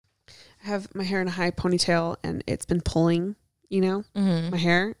I have my hair in a high ponytail and it's been pulling, my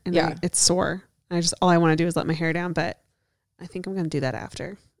hair, and it's sore. All I want to do is let my hair down, but I think I'm going to do that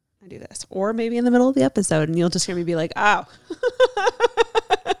after I do this, or maybe in the middle of the episode, and you'll just hear me be like, "Oh,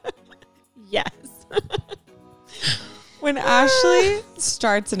 yes." When Ashley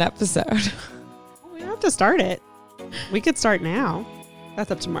starts an episode, we don't have to start it. We could start now. That's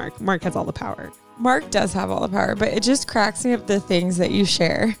up to Mark. Mark has all the power. Mark does have all the power, but it just cracks me up the things that you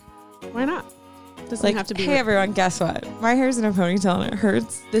share. Why not? Doesn't have to be. Hey everyone, guess what? My hair's in a ponytail and it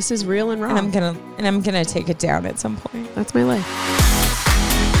hurts. This is real and raw. And I'm gonna take it down at some point. That's my life.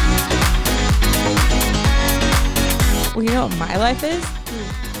 Well, you know what my life is?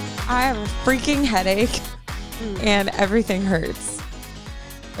 I have a freaking headache and everything hurts.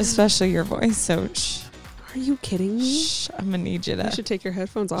 Especially your voice, so shh. Are you kidding me? Shh, I'm gonna need you to. You should take your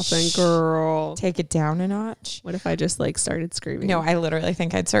headphones off then, girl. Take it down a notch. What if I just started screaming? No, I literally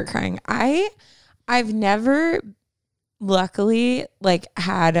think I'd start crying. I've never, luckily,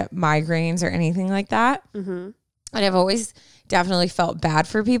 had migraines or anything like that. Mm-hmm. And I've always definitely felt bad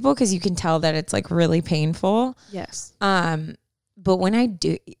for people because you can tell that it's really painful. Yes. But when I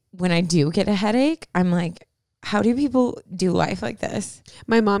do get a headache, I'm like, how do people do life like this?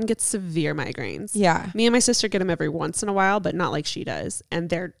 My mom gets severe migraines. Yeah. Me and my sister get them every once in a while, but not like she does. And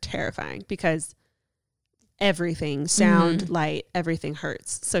they're terrifying because everything, sound, light, everything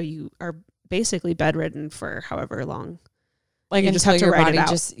hurts. So you are basically bedridden for however long. You just have to your write body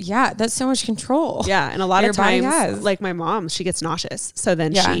it out. That's so much control. Yeah. And a lot of times, has. like my mom, she gets nauseous. So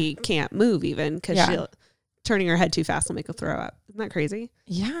then she can't move even because turning her head too fast will make her throw up. Isn't that crazy?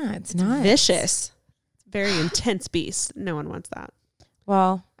 Yeah, it's not vicious. Very intense beast. No one wants that.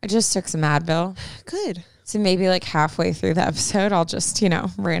 Well, I just took some Advil. Good. So maybe halfway through the episode, I'll just,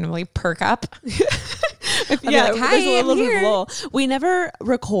 randomly perk up. Hi, there's a little bit of lull. We never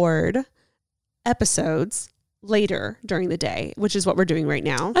record episodes later during the day, which is what we're doing right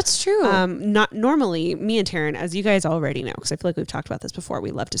now. That's true. Not normally, me and Taryn, as you guys already know, because I feel like we've talked about this before,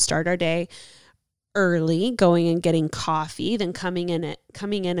 we love to start our day early, going and getting coffee, then coming in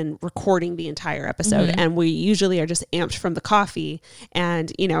and recording the entire episode. Mm-hmm. And we usually are just amped from the coffee and,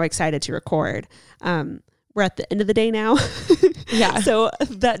 excited to record. We're at the end of the day now. Yeah. So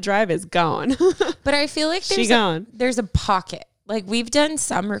that drive is gone. But I feel like there's a pocket. We've done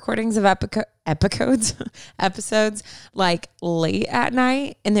some recordings of episodes late at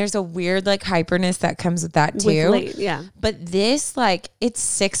night, and there's a weird hyperness that comes with that too. Late, yeah. But this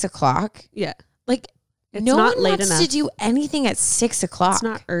it's 6:00. Yeah. It's no not one late wants enough to do anything at 6:00. It's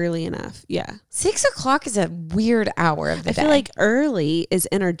not early enough. Yeah. 6:00 is a weird hour of the day. I feel like early is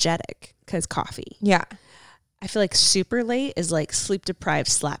energetic because coffee. Yeah. I feel like super late is sleep deprived,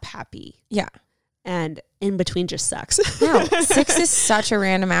 slap happy. Yeah. And in between just sucks. No, 6 is such a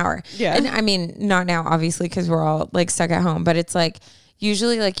random hour. Yeah. And I mean, not now, obviously, because we're all stuck at home, but it's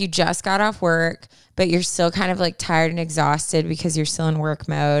usually you just got off work, but you're still kind of tired and exhausted because you're still in work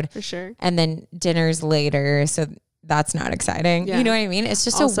mode. For sure. And then dinner's later. So that's not exciting. Yeah. You know what I mean? It's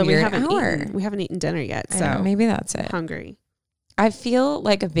just also, a weird hour. We haven't eaten dinner yet. So maybe that's it. Hungry. I feel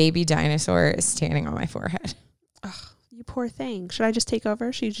like a baby dinosaur is standing on my forehead. Oh, you poor thing. Should I just take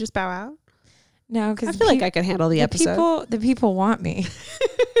over? Should you just bow out? No, because I feel like I could handle the episode. The people want me.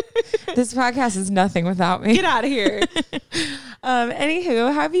 This podcast is nothing without me. Get out of here.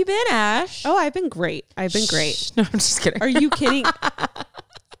 Anywho, how have you been, Ash? Oh, I've been great. No, I'm just kidding. Are you kidding?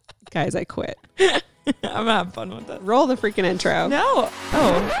 Guys, I quit. I'm gonna have fun with it. Roll the freaking intro. No.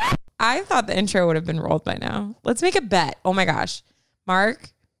 Oh, I thought the intro would have been rolled by now. Let's make a bet. Oh my gosh.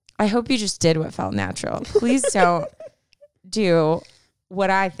 Mark, I hope you just did what felt natural. Please don't do what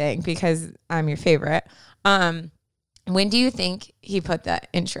I think because I'm your favorite. When do you think he put that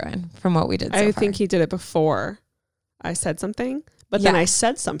intro in from what we did so far? I think he did it before I said something, but then I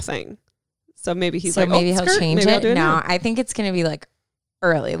said something. So maybe he's maybe he'll change it. No, I think it's going to be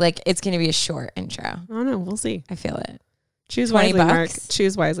early. It's going to be a short intro. I don't know. We'll see. I feel it. Choose wisely, Mark.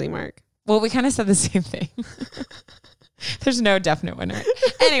 Choose wisely, Mark. Well, we kind of said the same thing. There's no definite winner.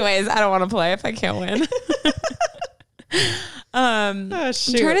 Anyways, I don't want to play if I can't win. I'm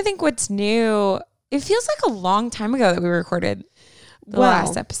trying to think what's new. It feels like a long time ago that we recorded the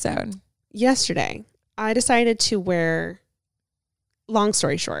last episode. Yesterday, I decided to wear, long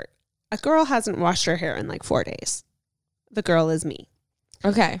story short, a girl hasn't washed her hair in 4 days. The girl is me.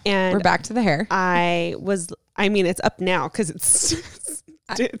 Okay. And we're back to the hair. It's up now because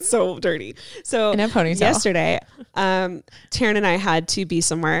it's so dirty. So in a ponytail. Yesterday, Taryn and I had to be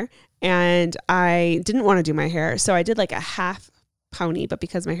somewhere and I didn't want to do my hair. So I did a half pony, but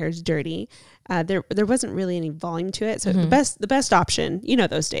because my hair is dirty, there wasn't really any volume to it. So the best option, you know,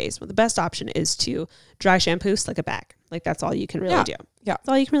 those days, the best option is to dry shampoo, slick it back. Like that's all you can really do. Yeah. That's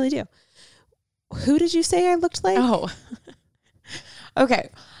all you can really do. Who did you say I looked like? Oh, okay.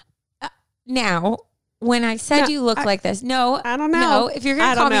 Now, when I said you look like this, no, I don't know. No, if you're going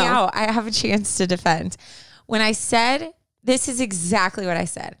to call me know. out, I have a chance to defend. When I said, this is exactly what I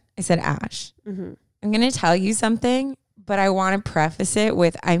said. I said, Ash, I'm going to tell you something, but I want to preface it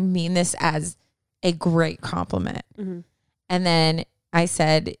with, I mean this as a great compliment. And then I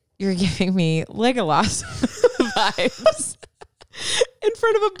said, you're giving me Legolas vibes. In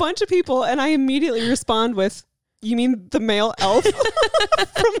front of a bunch of people, and I immediately respond with, you mean the male elf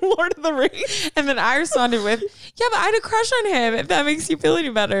from Lord of the Rings? And then I responded with, yeah, but I had a crush on him, if that makes you feel any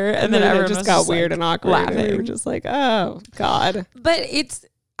better. And then everyone just got weird and awkward. Laughing. And we were just like, oh, God. But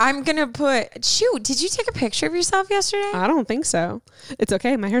I'm going to did you take a picture of yourself yesterday? I don't think so. It's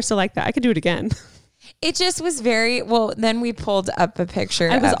okay. My hair's still like that. I could do it again. It just was then we pulled up a picture.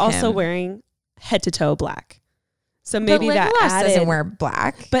 I was of also him. wearing head to toe black. So maybe but that Legolas added, doesn't wear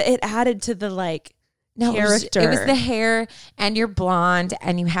black. but it added to the character. It was the hair, and you're blonde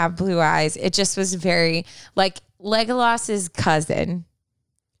and you have blue eyes. It just was very like Legolas's cousin.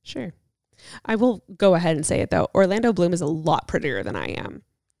 Sure. I will go ahead and say it though. Orlando Bloom is a lot prettier than I am.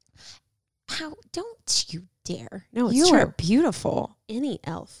 How don't you dare. No, it's you true. are beautiful. Any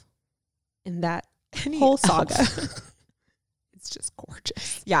elf in that whole saga. It's just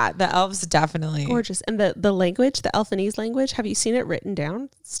gorgeous. Yeah, the elves definitely. Gorgeous. And the language, the Elfinese language, have you seen it written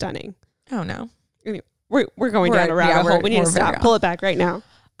down? Stunning. Oh, no. Anyway, we're going down a rabbit hole. We need to stop. Pull it back right now.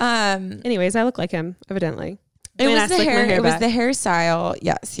 Anyways, I look like him, evidently. It was the hair. It was the hairstyle.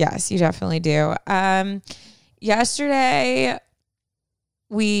 Yes, you definitely do. Yesterday,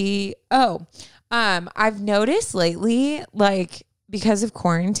 I've noticed lately, like, because of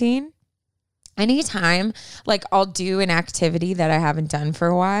quarantine, anytime, like, I'll do an activity that I haven't done for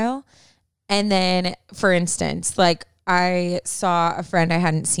a while. And then, for instance, like, I saw a friend I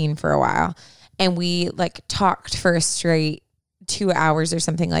hadn't seen for a while, and we, like, talked for a straight 2 hours or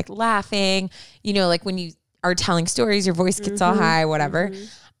something, like, laughing. You know, like, when you are telling stories, your voice gets all high, whatever.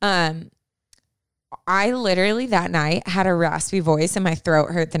 I literally that night had a raspy voice and my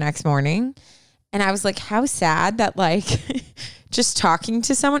throat hurt the next morning. And I was like, how sad that, like, just talking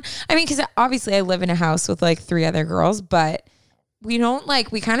to someone. I mean, because obviously I live in a house with like 3 other girls, but we don't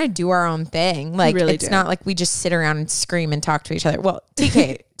we kind of do our own thing. Like, really it's not like we just sit around and scream and talk to each other. Well,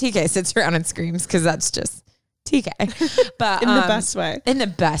 TK sits around and screams because that's just TK. But in the best way. In the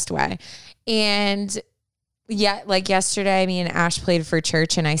best way. And yeah, like yesterday, me and Ash played for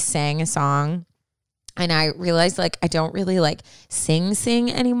church and I sang a song. And I realized, like, I don't really, like, sing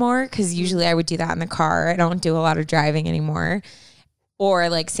anymore, because usually I would do that in the car. I don't do a lot of driving anymore, or,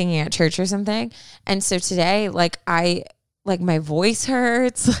 like, singing at church or something. And so today, like, my voice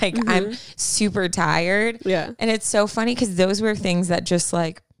hurts. Like, I'm super tired. Yeah. And it's so funny because those were things that just,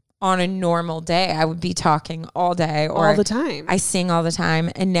 like, on a normal day, I would be talking all day. Or all the time. I sing all the time.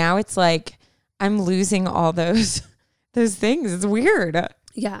 And now it's like I'm losing all those things. It's weird.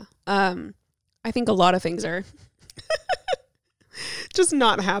 Yeah. I think a lot of things are just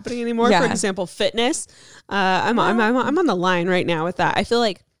not happening anymore. Yeah. For example, fitness. I'm on the line right now with that. I feel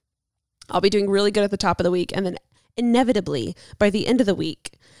like I'll be doing really good at the top of the week, and then inevitably by the end of the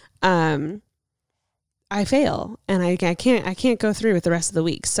week, I fail, and I can't go through with the rest of the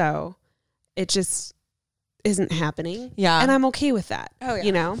week. So it just isn't happening. Yeah, and I'm okay with that. Oh yeah,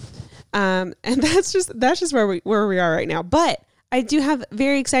 you know, and that's just where we are right now. But I do have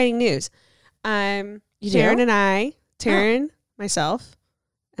very exciting news. Taryn, myself,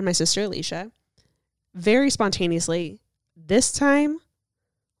 and my sister Alicia, very spontaneously this time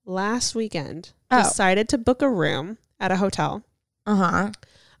last weekend decided to book a room at a hotel.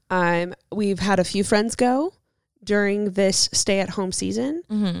 We've had a few friends go during this stay-at-home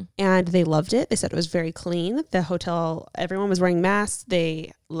season, and they loved it. They said it was very clean. The hotel, everyone was wearing masks.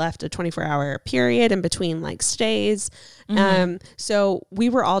 They left a 24-hour period in between like stays. So we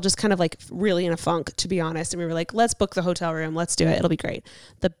were all just kind of like really in a funk, to be honest. And we were like, let's book the hotel room. Let's do it. It'll be great.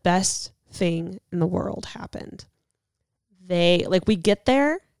 The best thing in the world happened. We get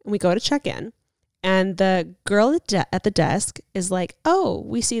there and we go to check in. And the girl at the desk is like, oh,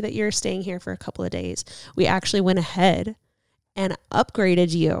 we see that you're staying here for a couple of days. We actually went ahead and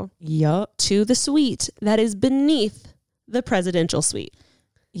upgraded you to the suite that is beneath the presidential suite.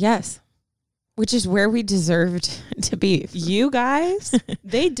 Yes. which is where we deserved to be. You guys,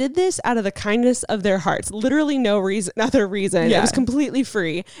 they did this out of the kindness of their hearts. Literally no other reason. Yeah. It was completely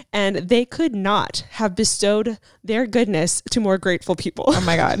free. And they could not have bestowed their goodness to more grateful people. Oh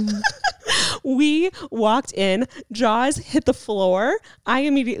my God. We walked in, jaws hit the floor. I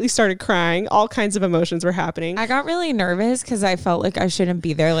immediately started crying. All kinds of emotions were happening. I got really nervous because I felt like I shouldn't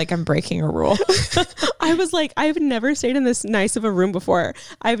be there. Like I'm breaking a rule. I was like, I've never stayed in this nice of a room before.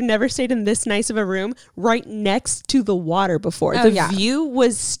 I've never stayed in this nice of a room right next to the water before. Oh, the yeah. view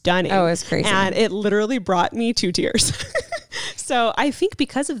was stunning. Oh, it was crazy. And it literally brought me 2 tears. So I think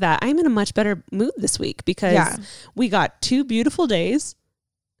because of that, I'm in a much better mood this week because we got 2 beautiful days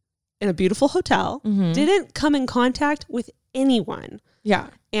in a beautiful hotel, didn't come in contact with anyone. Yeah.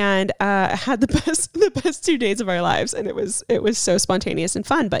 And had the best 2 days of our lives. And it was so spontaneous and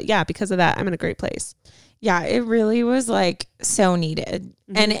fun. But yeah, because of that, I'm in a great place. Yeah, it really was like so needed.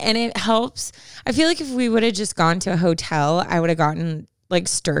 And it helps. I feel like if we would have just gone to a hotel, I would have gotten like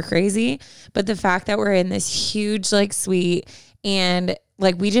stir crazy. But the fact that we're in this huge like suite and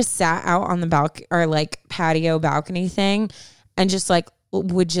like we just sat out on the or like patio balcony thing and just like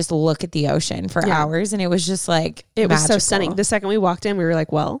would just look at the ocean for hours. And it was just like, it was magical. so stunning. The second we walked in, we were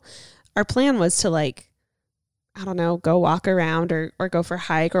like, well, our plan was to like, I don't know, go walk around or go for a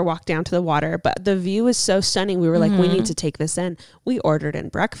hike or walk down to the water. But the view was so stunning. We were like, we need to take this in. We ordered in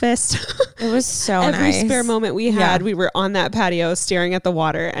breakfast. It was so Every nice. spare moment we had, we were on that patio staring at the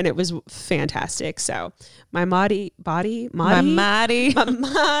water and it was fantastic. So my body, my body,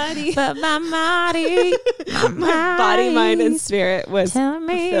 mind, and spirit was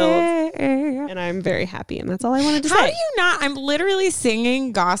fulfilled. And I'm very happy. And that's all I wanted to say. How do you not? I'm literally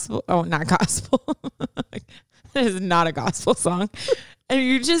singing gospel. Oh, not gospel. That is not a gospel song. And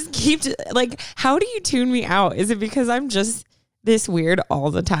you just keep like, how do you tune me out? Is it because I'm just this weird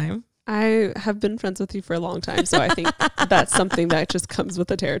all the time? I have been friends with you for a long time, so I think that's something that just comes with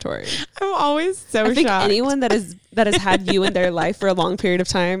the territory. I'm always so I think shocked. anyone that has had you in their life for a long period of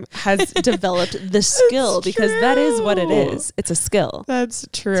time has developed the skill because that is what it is. It's a skill. That's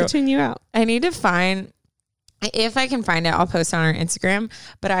true. To tune you out. I need to find, if I can find it, I'll post on our Instagram.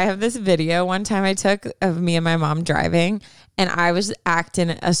 But I have this video one time I took of me and my mom driving, and I was acting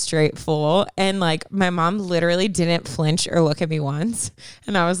a straight fool. And like my mom literally didn't flinch or look at me once.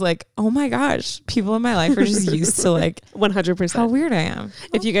 And I was like, oh my gosh, people in my life are just used to like 100% how weird I am.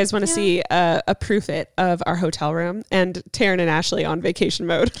 If you guys want to see a proof it of our hotel room and Taryn and Ashley on vacation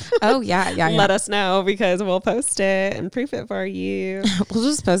mode. Oh yeah. Let us know because we'll post it and proof it for you. We'll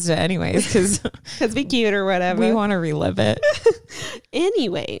just post it anyways because be cute or whatever. we want to relive it.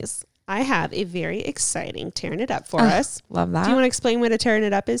 Anyways, I have a very exciting Tearing It Up for us. Love that. Do you want to explain what a Tearing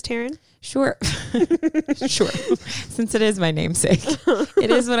It Up is, Taryn? Sure. Sure. Since it is my namesake,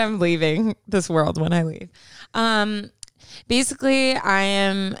 it is what I'm leaving this world when I leave. Basically, I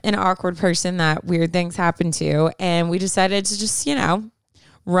am an awkward person that weird things happen to. And we decided to just,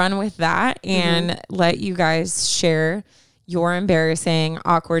 run with that and let you guys share your embarrassing,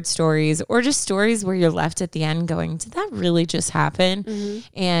 awkward stories or just stories where you're left at the end going, did that really just happen?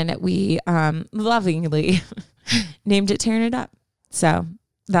 And we lovingly named it Tearing It Up. So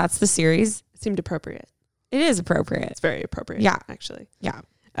that's the series. It seemed appropriate. It is appropriate. It's very appropriate. Yeah. Actually. Yeah.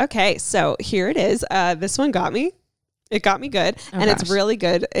 Okay. So here it is. This one got me. It got me good. And it's really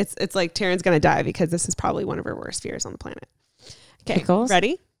good. It's like Taryn's going to die because this is probably one of her worst fears on the planet. Okay. Pickles?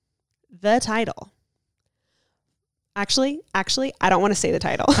 Ready? The title. Actually, I don't want to say the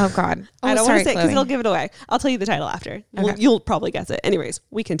title. Oh God. I don't want to say it because it'll give it away. I'll tell you the title after. Okay. You'll probably guess it. Anyways,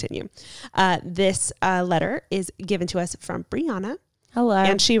 we continue. This letter is given to us from Brianna. Hello.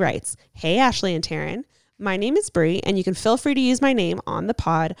 And she writes, "Hey, Ashley and Taryn. My name is Bri, and you can feel free to use my name on the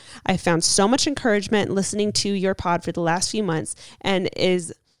pod. I found so much encouragement listening to your pod for the last few months, and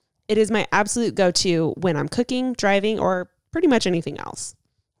it is my absolute go-to when I'm cooking, driving, or pretty much anything else."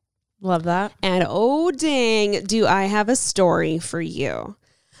 Love that. And oh, dang, do I have a story for you.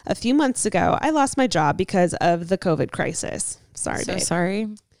 A few months ago, I lost my job because of the COVID crisis. Sorry, So babe. sorry.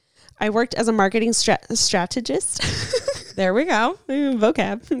 I worked as a marketing strategist. There we go.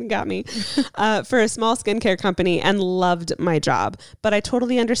 Vocab got me. For a small skincare company and loved my job. But I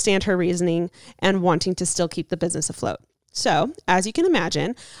totally understand her reasoning and wanting to still keep the business afloat. So, as you can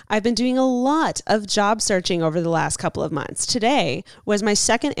imagine, I've been doing a lot of job searching over the last couple of months. Today was my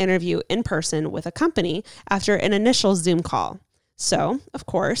second interview in person with a company after an initial Zoom call. So, of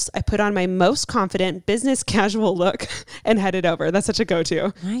course, I put on my most confident business casual look and headed over. That's such a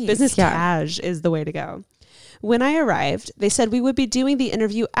go-to. Nice. Business cash is the way to go. When I arrived, they said we would be doing the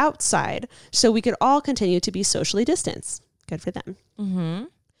interview outside so we could all continue to be socially distanced. Good for them.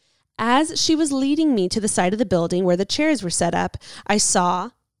 As she was leading me to the side of the building where the chairs were set up, I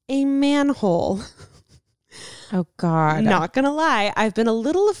saw a manhole. Oh, God. Not gonna lie, I've been a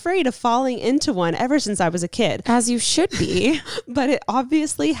little afraid of falling into one ever since I was a kid. As you should be. But it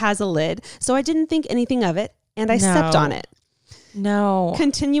obviously has a lid, so I didn't think anything of it, and I stepped on it. No.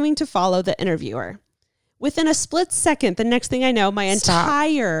 Continuing to follow the interviewer. Within a split second, the next thing I know, my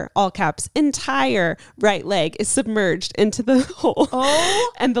entire, all caps, entire right leg is submerged into the hole.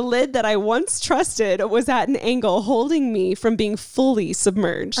 Oh. And the lid that I once trusted was at an angle holding me from being fully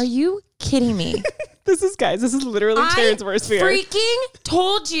submerged. Are you kidding me? This is literally Taryn's worst fear. Freaking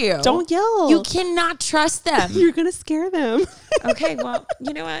told you. Don't yell. You cannot trust them. You're going to scare them. Okay, well,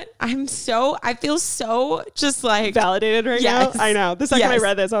 you know what? I feel so just like validated right Yes. now. I know. The second I Yes.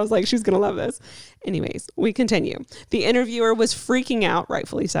 read this, I was like, she's going to love this. Anyways, we continue. The interviewer was freaking out,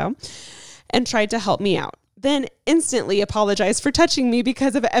 rightfully so, and tried to help me out. Then instantly apologized for touching me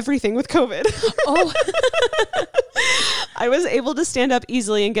because of everything with COVID. Oh. I was able to stand up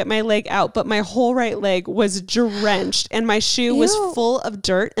easily and get my leg out, but my whole right leg was drenched and my shoe was full of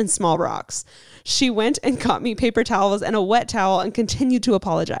dirt and small rocks. She went and got me paper towels and a wet towel and continued to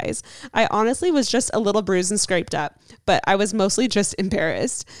apologize. I honestly was just a little bruised and scraped up, but I was mostly just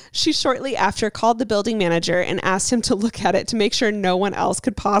embarrassed. She shortly after called the building manager and asked him to look at it to make sure no one else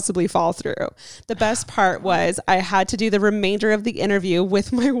could possibly fall through. The best part was I had to do the remainder of the interview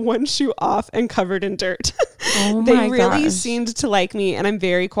with my one shoe off and covered in dirt. Oh They my really gosh. seemed to like me and I'm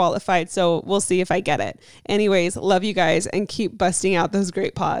very qualified, so we'll see if I get it. Anyways, love you guys and keep busting out those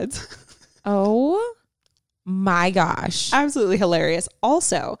great pods. Oh my gosh. Absolutely hilarious.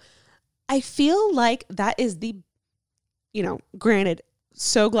 Also, I feel like that is granted,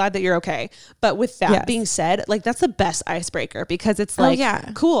 so glad that you're okay. But with that being said, like that's the best icebreaker because it's like,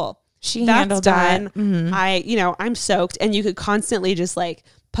 cool. She That's handled done. that. Mm-hmm. I'm soaked and you could constantly just like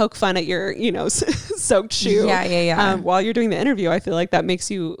poke fun at your, soaked shoe. Yeah. While you're doing the interview, I feel like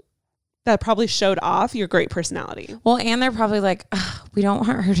that probably showed off your great personality. Well, and they're probably like, we don't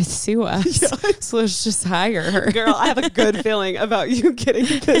want her to sue us. So let's just hire her. Girl, I have a good feeling about you getting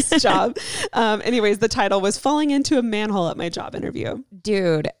this job. Anyways, the title was Falling into a Manhole at My Job Interview.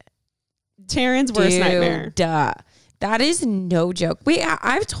 Dude. Taryn's worst nightmare. Duh. That is no joke. Wait, have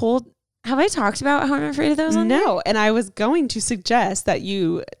I talked about how I'm afraid of those? No, and I was going to suggest that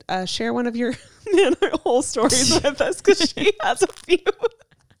you share one of your manhole stories with us because she has a few.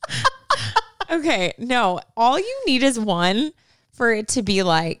 Okay, no, all you need is one for it to be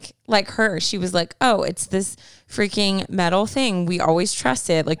like her. She was like, oh, it's this freaking metal thing. We always trust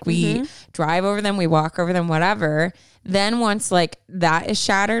it. Like we drive over them, we walk over them, whatever. Then once like that is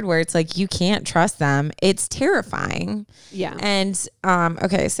shattered where it's like, you can't trust them. It's terrifying. Yeah. And,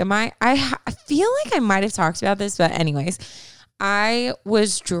 okay. So I feel like I might've talked about this, but anyways, I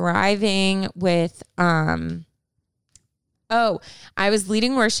was driving with, I was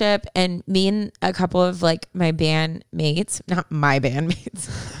leading worship and me and a couple of like my band mates, not my band mates,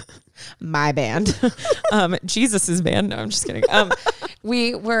 my band, Jesus's band. No, I'm just kidding.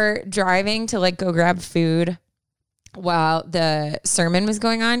 We were driving to like go grab food while the sermon was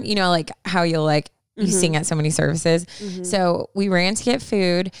going on, like how you'll like, you sing at so many services. Mm-hmm. So we ran to get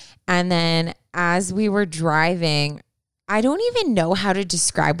food. And then as we were driving, I don't even know how to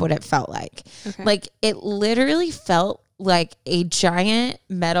describe what it felt like. Okay. Like it literally felt like a giant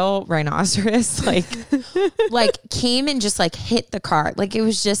metal rhinoceros, like came and just like hit the car. Like it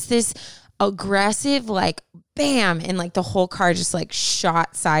was just this aggressive, like bam. And like the whole car just like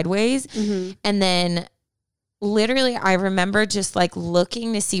shot sideways. Mm-hmm. And then literally I remember just like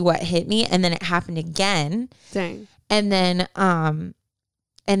looking to see what hit me. And then it happened again. Dang. And then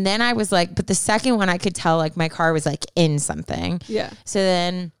I was like, but the second one I could tell like my car was like in something. Yeah. So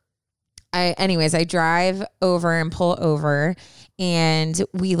then I drive over and pull over and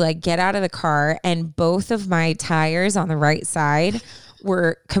we like get out of the car and both of my tires on the right side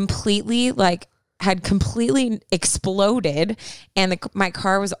were had completely exploded and my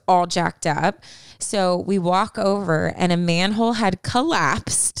car was all jacked up. So we walk over and a manhole had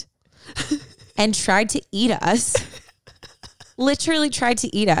collapsed and tried to eat us. Literally tried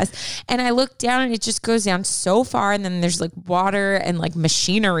to eat us. And I looked down and it just goes down so far. And then there's like water and like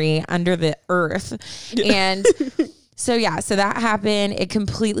machinery under the earth. Yeah. And so that happened. It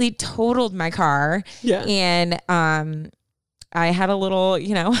completely totaled my car. Yeah. And I had a little,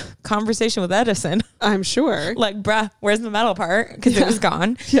 conversation with Edison. I'm sure. Like, bruh, where's the metal part? Because it was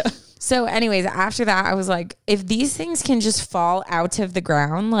gone. Yeah. So anyways, after that, I was like, if these things can just fall out of the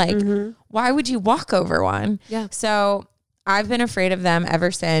ground, like, why would you walk over one? Yeah. So I've been afraid of them ever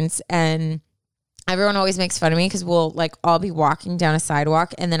since. And Everyone always makes fun of me because we'll like all be walking down a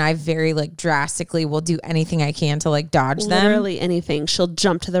sidewalk and then I very like drastically will do anything I can to like dodge them. Literally anything. She'll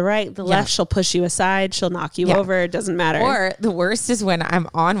jump to the right, the left. She'll push you aside. She'll knock you over. It doesn't matter. Or the worst is when I'm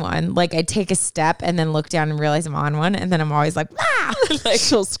on one. Like I take a step and then look down and realize I'm on one, and then I'm always like, ah! Like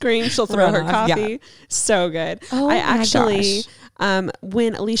she'll scream. She'll throw her coffee. Yeah. So good. Oh, I actually,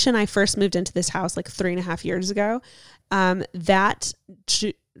 when Alicia and I first moved into this house like 3.5 years ago, that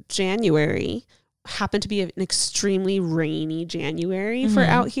January happened to be an extremely rainy January for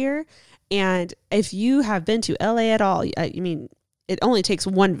out here. And if you have been to LA at all, I mean, it only takes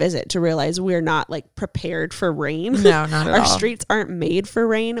one visit to realize we're not like prepared for rain. No, not at all. Our streets aren't made for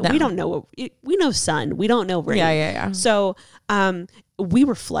rain. No. We don't know. We know sun. We don't know rain. Yeah. So we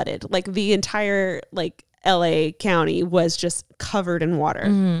were flooded. Like the entire like LA County was just covered in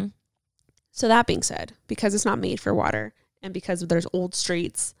water. So that being said, because it's not made for water and because there's old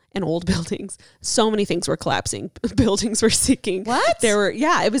streets and old buildings, so many things were collapsing. Buildings were sinking. What?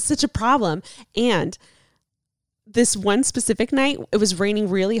 It was such a problem. And this one specific night, it was raining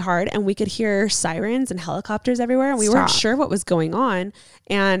really hard and we could hear sirens and helicopters everywhere. And we weren't sure what was going on.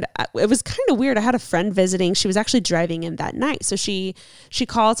 And it was kind of weird. I had a friend visiting. She was actually driving in that night. So she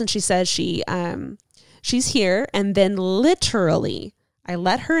calls and she says she's here. And then literally I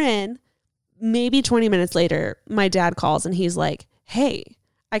let her in. Maybe 20 minutes later, my dad calls and he's like, hey,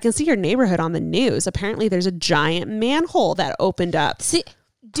 I can see your neighborhood on the news. Apparently there's a giant manhole that opened up. See,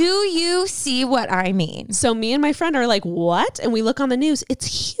 do you see what I mean? So me and my friend are like, what? And we look on the news.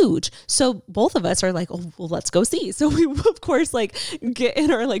 It's huge. So both of us are like, oh, well, let's go see. So we, of course, like get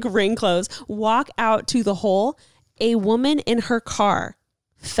in our like rain clothes, walk out to the hole. A woman in her car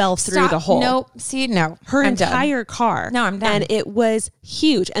fell through the hole. No, see, no. Her entire car. No, I'm done. And it was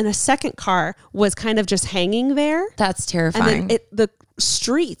huge. And a second car was kind of just hanging there. That's terrifying. And then the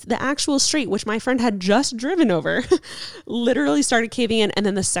actual street, which my friend had just driven over, literally started caving in, and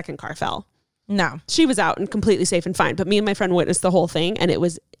then the second car fell. No. She was out and completely safe and fine, but me and my friend witnessed the whole thing, and it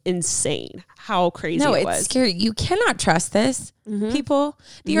was insane how crazy it was. No, it's scary. You cannot trust this, people.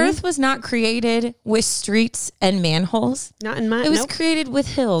 The earth was not created with streets and manholes. Not in my. It was created with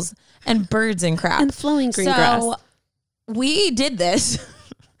hills and birds and crap. And flowing green grass. So we did this.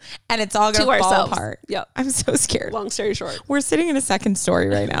 And it's all going to fall apart. Yep. I'm so scared. Long story short. We're sitting in a second story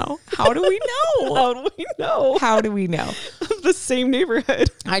right now. How do we know? How do we know? How do we know? The same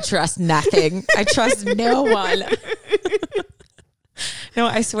neighborhood. I trust nothing. I trust no one. No,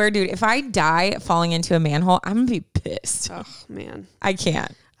 I swear, dude, if I die falling into a manhole, I'm going to be pissed. Oh, man. I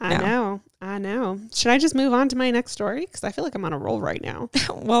can't. I know. Should I just move on to my next story? Because I feel like I'm on a roll right now.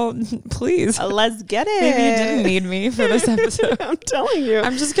 Well, please. Let's get it. Maybe you didn't need me for this episode. I'm telling you.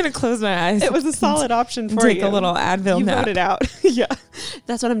 I'm just going to close my eyes. It was a solid option for you. Take a little Advil nap. You voted out. Yeah.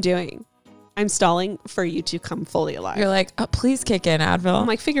 That's what I'm doing. I'm stalling for you to come fully alive. You're like, oh, please kick in, Advil. I'm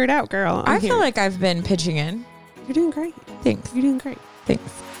like, figure it out, girl. I feel like I've been pitching in. You're doing great. Thanks. You're doing great. Thanks.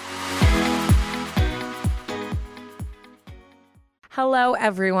 Hello,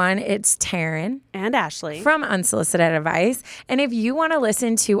 everyone. It's Taryn and Ashley from Unsolicited Advice. And if you want to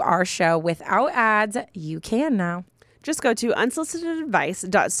listen to our show without ads, you can now. Just go to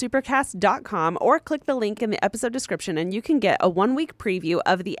unsolicitedadvice.supercast.com or click the link in the episode description and you can get a 1-week preview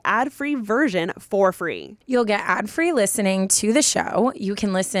of the ad-free version for free. You'll get ad-free listening to the show. You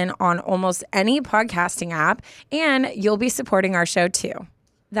can listen on almost any podcasting app, and you'll be supporting our show too.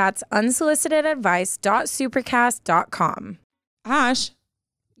 That's unsolicitedadvice.supercast.com. Ash.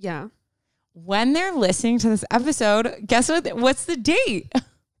 Yeah. When they're listening to this episode, guess what? What's the date?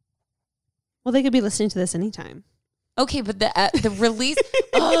 Well, they could be listening to this anytime. Okay, but the release...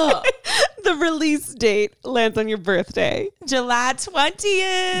 The release date lands on your birthday. July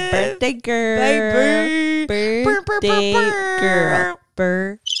 20th. Birthday girl. Baby. Birthday girl.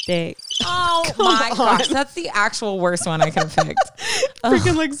 Birthday. Oh my gosh. That's the actual worst one I could have picked.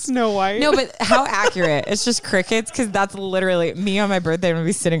 Freaking like Snow White. No, but how accurate. It's just crickets, because that's literally me on my birthday. I'm going to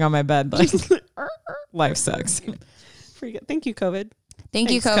be sitting on my bed. Like, life sucks. Thank you, COVID.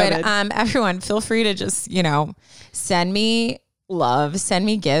 Thanks, you, COVID. Everyone, feel free to just, send me love, send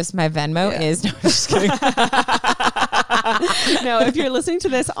me gifts. My Venmo is... No, I'm just kidding. No, if you're listening to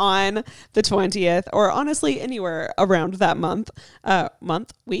this on the 20th, or honestly anywhere around that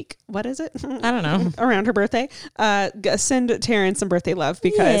week, what is it? I don't know. Around her birthday, send Taryn some birthday love,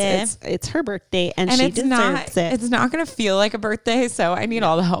 because it's her birthday and she deserves it. It's not going to feel like a birthday, so I need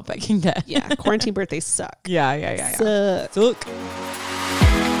all the help I can get. Yeah, quarantine birthdays suck. Yeah. Suck.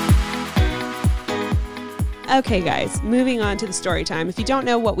 Okay, guys, moving on to the story time. If you don't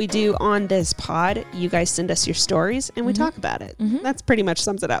know what we do on this pod, you guys send us your stories and we talk about it. That's pretty much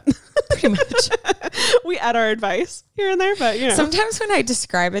sums it up. Pretty much. We add our advice here and there, but you know. Sometimes when I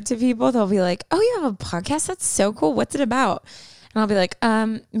describe it to people, they'll be like, oh, you have a podcast? That's so cool. What's it about? And I'll be like,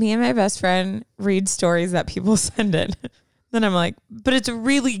 me and my best friend read stories that people send in. Then I'm like, but it's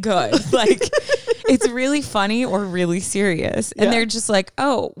really good. Like, it's really funny or really serious. And they're just like,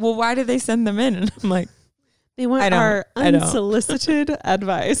 oh, well, why did they send them in? And I'm like, they want our unsolicited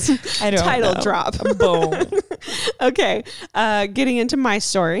advice. I don't Title know. drop. Boom. Okay. Getting into my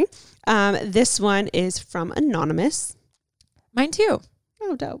story. This one is from Anonymous. Mine too.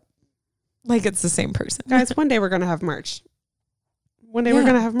 Oh, dope. Like it's the same person. Guys, one day we're going to have merch. One day we're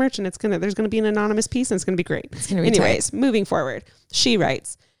going to have merch and there's going to be an anonymous piece and it's going to be great. It's going to be Anyways, moving forward. She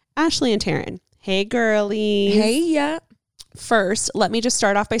writes, Ashley and Taryn, hey girlies. Hey, yeah. First, let me just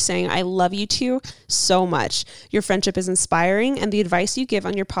start off by saying I love you two so much. Your friendship is inspiring and the advice you give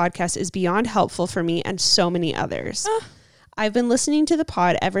on your podcast is beyond helpful for me and so many others. I've been listening to the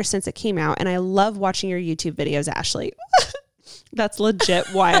pod ever since it came out and I love watching your YouTube videos, Ashley. That's legit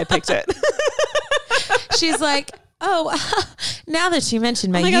why I picked it. She's like, oh, now that you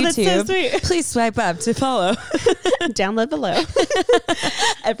mentioned my God, that's so YouTube, sweet. please swipe up to follow. Download below.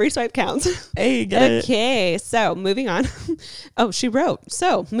 Every swipe counts. Hey, get it. Okay, so moving on. Oh, she wrote.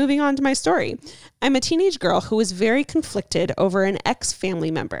 So moving on to my story. I'm a teenage girl who was very conflicted over an ex-family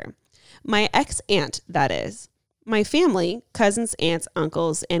member. My ex-aunt, that is. My family, cousins, aunts,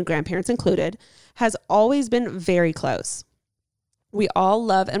 uncles, and grandparents included, has always been very close. We all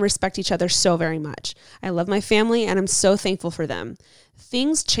love and respect each other so very much. I love my family and I'm so thankful for them.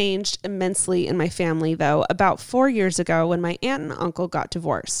 Things changed immensely in my family, though, about 4 years ago when my aunt and uncle got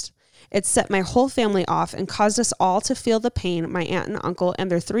divorced. It set my whole family off and caused us all to feel the pain my aunt and uncle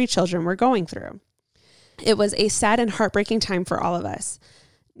and their 3 children were going through. It was a sad and heartbreaking time for all of us.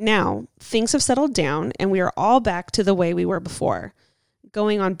 Now, things have settled down and we are all back to the way we were before.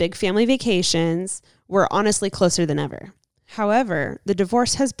 Going on big family vacations, we're honestly closer than ever. However, the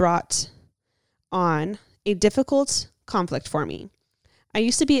divorce has brought on a difficult conflict for me. I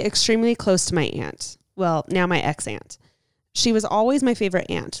used to be extremely close to my aunt. Well, now my ex-aunt. She was always my favorite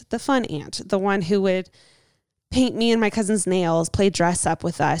aunt, the fun aunt, the one who would paint me and my cousin's nails, play dress up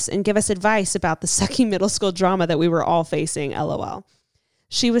with us, and give us advice about the sucky middle school drama that we were all facing, LOL.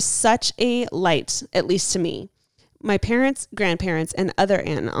 She was such a light, at least to me. My parents, grandparents, and other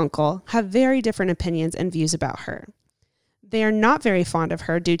aunt and uncle have very different opinions and views about her. They are not very fond of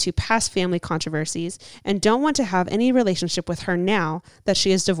her due to past family controversies and don't want to have any relationship with her now that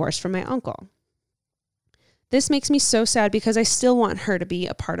she is divorced from my uncle. This makes me so sad because I still want her to be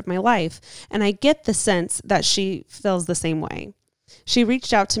a part of my life, and I get the sense that she feels the same way. She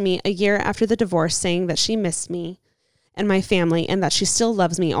reached out to me a year after the divorce saying that she missed me and my family and that she still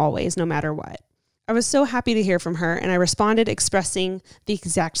loves me always, no matter what. I was so happy to hear from her, and I responded expressing the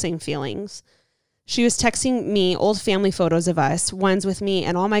exact same feelings. She was texting me old family photos of us, ones with me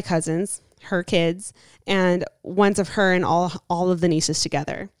and all my cousins, her kids, and ones of her and all of the nieces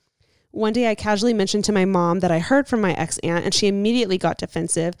together. One day I casually mentioned to my mom that I heard from my ex-aunt, and she immediately got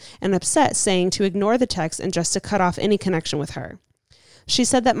defensive and upset, saying to ignore the text and just to cut off any connection with her. She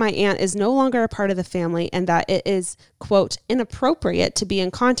said that my aunt is no longer a part of the family and that it is, quote, inappropriate to be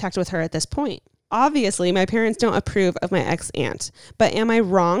in contact with her at this point. Obviously, my parents don't approve of my ex-aunt, but am I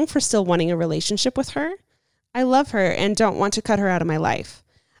wrong for still wanting a relationship with her? I love her and don't want to cut her out of my life.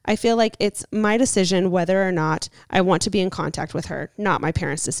 I feel like it's my decision whether or not I want to be in contact with her, not my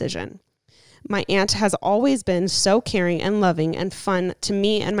parents' decision. My aunt has always been so caring and loving and fun to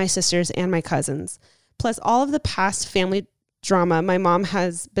me and my sisters and my cousins. Plus, all of the past family drama my mom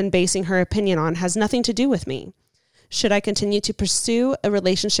has been basing her opinion on has nothing to do with me. Should I continue to pursue a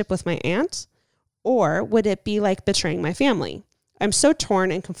relationship with my aunt? Or would it be like betraying my family? I'm so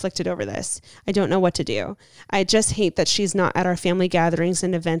torn and conflicted over this. I don't know what to do. I just hate that she's not at our family gatherings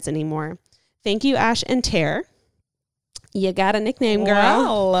and events anymore. Thank you, Ash and Tare. You got a nickname,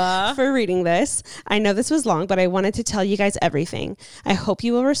 girl, for reading this. I know this was long, but I wanted to tell you guys everything. I hope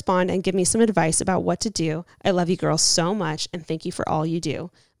you will respond and give me some advice about what to do. I love you girls so much, and thank you for all you do.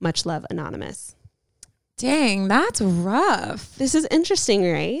 Much love, Anonymous. Dang, that's rough. This is interesting,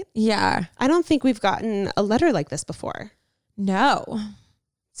 right? Yeah. I don't think we've gotten a letter like this before. No.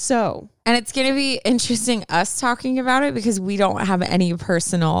 So. And it's going to be interesting us talking about it because we don't have any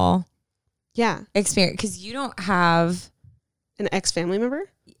personal experience. Because you don't have an ex-family member?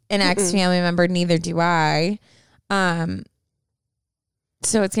 An ex-family member, neither do I. So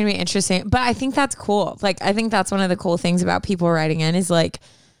it's going to be interesting. But I think that's cool. Like, I think that's one of the cool things about people writing in is like,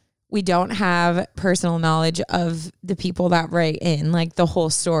 we don't have personal knowledge of the people that write in, like the whole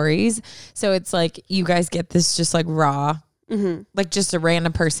stories. So it's like you guys get this just like raw Like just a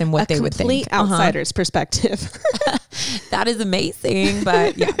random person, what they would think. Complete outsider's perspective. That is amazing.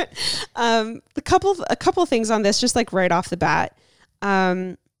 But yeah. A couple things on this, just like right off the bat.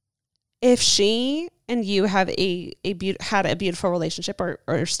 If she and you have had a beautiful relationship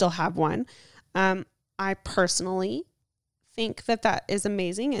or still have one, I personally think that is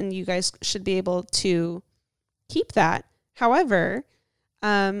amazing and you guys should be able to keep that. However,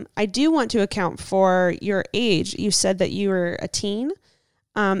 I do want to account for your age. You said that you were a teen.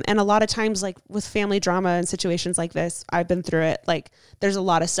 And a lot of times, like with family drama and situations like this, I've been through it. Like there's a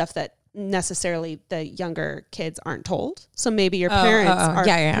lot of stuff that necessarily the younger kids aren't told. So maybe your parents are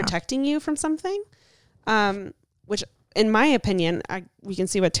protecting you from something, which in my opinion, we can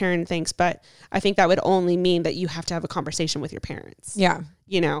see what Taryn thinks, but I think that would only mean that you have to have a conversation with your parents. Yeah.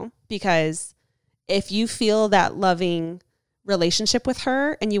 You know, because if you feel that loving relationship with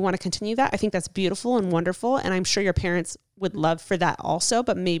her and you want to continue that, I think that's beautiful and wonderful. And I'm sure your parents would love for that also,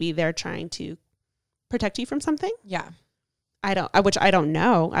 but maybe they're trying to protect you from something. Yeah. Which I don't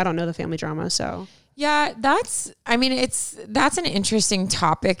know. I don't know the family drama. So yeah, that's an interesting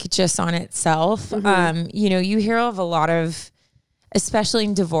topic just on itself. You know, you hear of a lot of, especially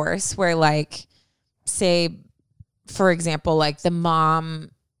in divorce where like, say, for example, like the mom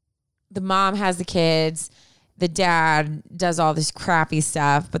has the kids, the dad does all this crappy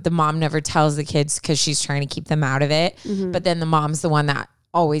stuff, but the mom never tells the kids because she's trying to keep them out of it. But then the mom's the one that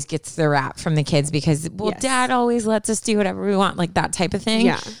always gets the rap from the kids because, dad always lets us do whatever we want, like that type of thing.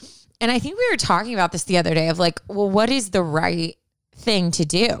 Yeah. And I think we were talking about this the other day of like, well, what is the right thing to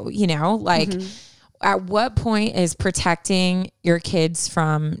do? You know, like at what point is protecting your kids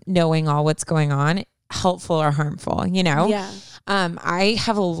from knowing all what's going on helpful or harmful, you know? Yeah. I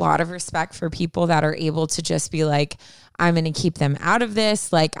have a lot of respect for people that are able to just be like, I'm going to keep them out of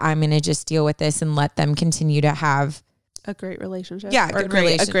this. Like, I'm going to just deal with this and let them continue to have a great relationship. Yeah. Or a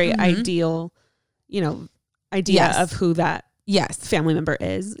great ideal, you know, idea of who that family member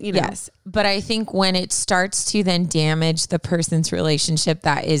is, you know? Yes. But I think when it starts to then damage the person's relationship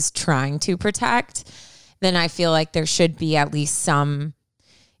that is trying to protect, then I feel like there should be at least some,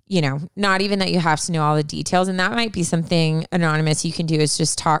 you know, not even that you have to know all the details. And that might be something anonymous you can do is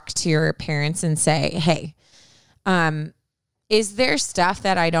just talk to your parents and say, hey, is there stuff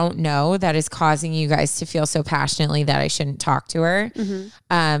that I don't know that is causing you guys to feel so passionately that I shouldn't talk to her?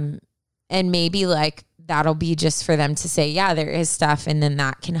 And maybe like, that'll be just for them to say, yeah, there is stuff. And then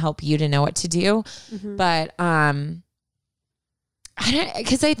that can help you to know what to do. But, cause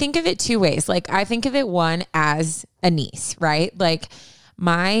I think of it two ways. Like I think of it one as a niece, right? Like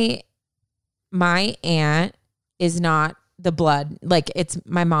my aunt is not the blood. Like it's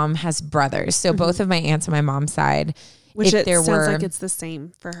my mom has brothers. So both of my aunts on my mom's side, which it sounds like it's the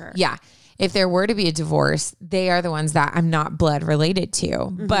same for her. Yeah. If there were to be a divorce, they are the ones that I'm not blood related to.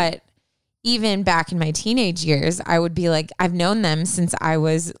 But even back in my teenage years, I would be like, I've known them since I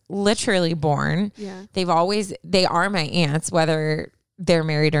was literally born. Yeah. They are my aunts, whether they're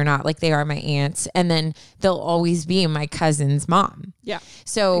married or not, like they are my aunts. And then they'll always be my cousin's mom. Yeah.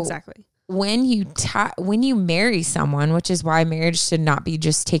 So exactly. When you marry someone, which is why marriage should not be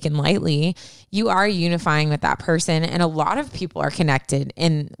just taken lightly, you are unifying with that person. And a lot of people are connected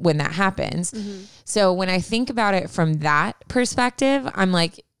when that happens. So when I think about it from that perspective, I'm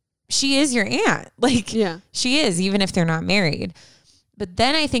like, she is your aunt. Like she is, even if they're not married. But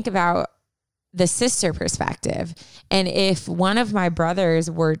then I think about the sister perspective. And if one of my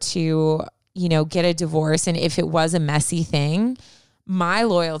brothers were to, you know, get a divorce, and if it was a messy thing, my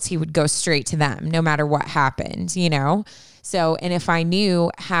loyalty would go straight to them no matter what happened, you know? So, and if I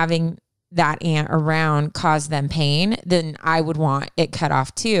knew having that aunt around caused them pain, then I would want it cut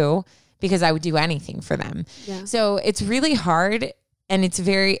off too, because I would do anything for them. Yeah. So it's really hard. And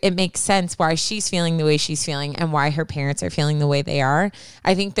it makes sense why she's feeling the way she's feeling and why her parents are feeling the way they are.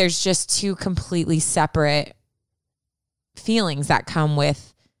 I think there's just two completely separate feelings that come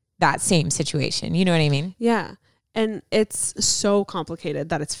with that same situation. You know what I mean? Yeah. And it's so complicated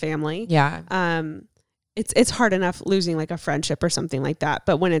that it's family. Yeah. It's hard enough losing like a friendship or something like that.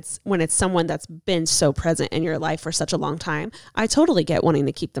 But when it's someone that's been so present in your life for such a long time, I totally get wanting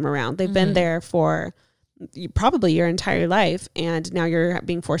to keep them around. They've been there for probably your entire life, and now you're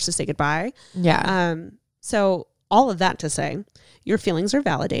being forced to say goodbye. Yeah. So all of that to say, your feelings are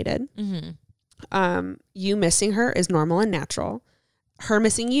validated. You missing her is normal and natural. Her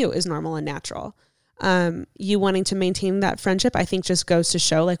missing you is normal and natural. You wanting to maintain that friendship, I think just goes to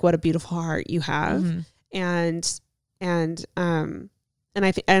show like what a beautiful heart you have. And I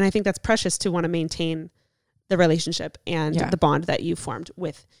think that's precious to want to maintain the relationship and the bond that you formed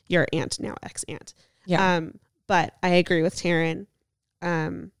with your aunt, now ex-aunt. Yeah. But I agree with Taryn.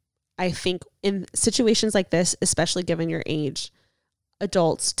 I think in situations like this, especially given your age,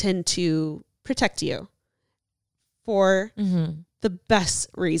 adults tend to protect you for the best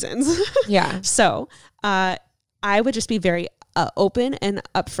reasons. Yeah. So I would just be very open and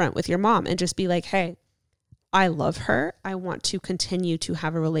upfront with your mom and just be like, hey, I love her. I want to continue to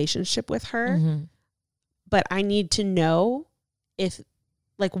have a relationship with her. But I need to know if,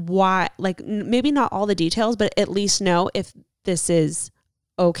 like, why, like, maybe not all the details, but at least know if this is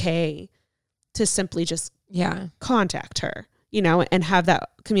okay to simply just contact her, you know, and have that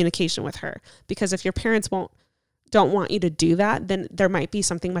communication with her. Because if your parents don't want you to do that, then there might be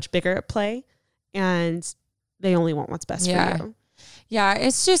something much bigger at play, and they only want what's best for you. Yeah,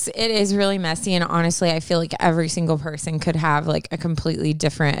 it is really messy. And honestly, I feel like every single person could have like a completely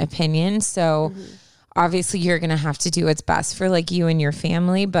different opinion. So obviously you're going to have to do what's best for like you and your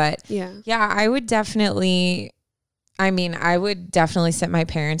family. But I would definitely sit my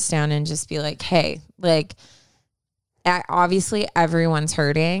parents down and just be like, hey, like, obviously everyone's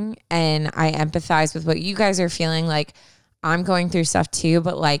hurting and I empathize with what you guys are feeling. Like, I'm going through stuff too,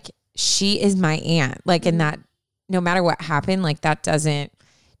 but like, she is my aunt. Like, and that no matter what happened, like, that doesn't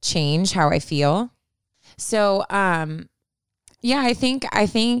change how I feel. So, I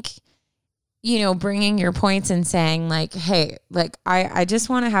think, you know, bringing your points and saying like, hey, like, I just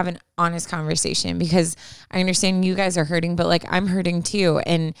want to have an honest conversation because I understand you guys are hurting, but like, I'm hurting too.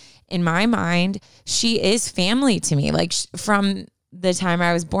 And in my mind, she is family to me. Like, from the time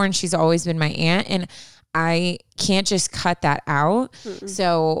I was born, she's always been my aunt, and I can't just cut that out.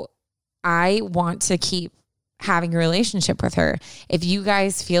 So I want to keep having a relationship with her. If you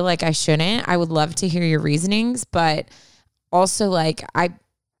guys feel like I shouldn't, I would love to hear your reasonings, but also like,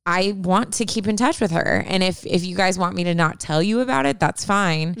 I want to keep in touch with her. And if you guys want me to not tell you about it, that's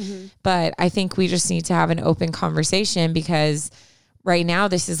fine. But I think we just need to have an open conversation because right now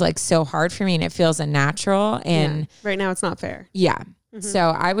this is like so hard for me and it feels unnatural. And right now it's not fair. Yeah. So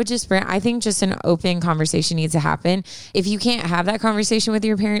I would I think just an open conversation needs to happen. If you can't have that conversation with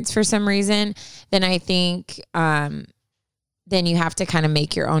your parents for some reason, then I think, then you have to kind of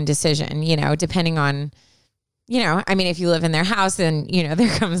make your own decision, you know, depending on, you know, I mean, if you live in their house, then, you know,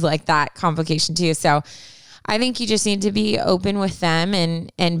 there comes like that complication too. So I think you just need to be open with them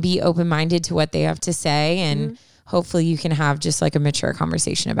and be open-minded to what they have to say. And hopefully you can have just like a mature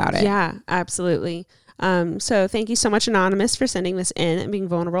conversation about it. Yeah, absolutely. So thank you so much, Anonymous, for sending this in and being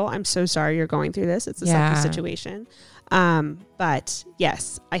vulnerable. I'm so sorry you're going through this. It's a sucky situation. But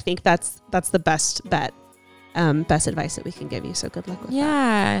yes, I think that's the best bet, best advice that we can give you. So good luck with that.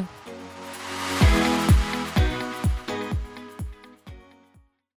 Yeah.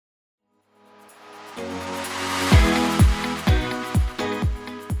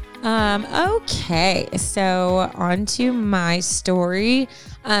 Okay, so on to my story.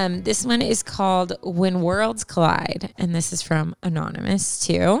 This one is called When Worlds Collide, and this is from Anonymous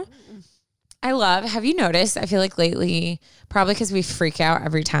too. Have you noticed, I feel like lately, probably because we freak out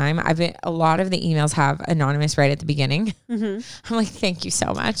every time, a lot of the emails have Anonymous right at the beginning. I'm like, thank you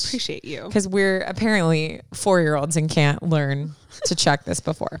so much. Appreciate you. Because we're apparently 4-year-olds and can't learn to check this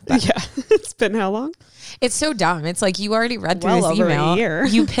before. But yeah. It's been how long? It's so dumb. It's like you already read through well his over email. A year.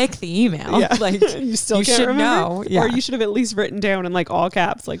 You pick the email. Yeah. Like you should remember? know. Yeah. Or you should have at least written down in like all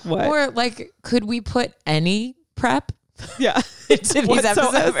caps, like what? Or like, could we put any prep Yeah. into these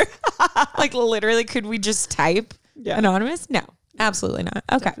Whatsoever. episodes? Like literally, could we just type Anonymous? No, absolutely not.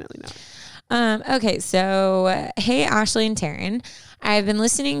 Okay. Definitely not. Okay. So, hey, Ashley and Taryn, I've been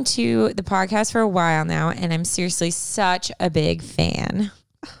listening to the podcast for a while now, and I'm seriously such a big fan.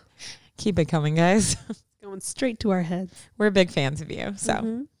 Keep it coming, guys. Going straight to our heads. We're big fans of you.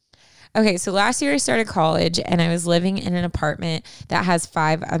 So, okay. So last year I started college and I was living in an apartment that has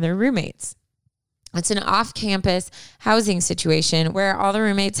 5 other roommates. It's an off-campus housing situation where all the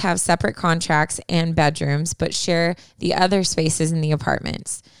roommates have separate contracts and bedrooms, but share the other spaces in the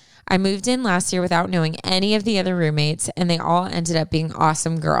apartments. I moved in last year without knowing any of the other roommates, and they all ended up being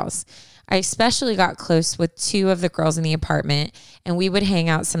awesome girls. I especially got close with 2 of the girls in the apartment, and we would hang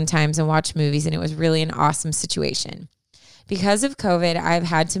out sometimes and watch movies, and it was really an awesome situation. Because of COVID, I've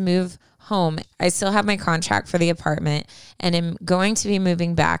had to move home. I still have my contract for the apartment, and am going to be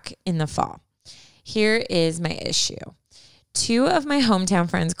moving back in the fall. Here is my issue. 2 of my hometown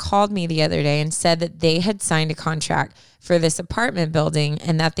friends called me the other day and said that they had signed a contract for this apartment building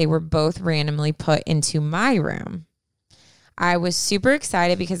and that they were both randomly put into my room. I was super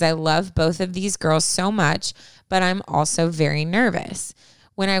excited because I love both of these girls so much, but I'm also very nervous.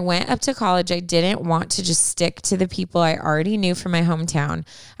 When I went up to college, I didn't want to just stick to the people I already knew from my hometown.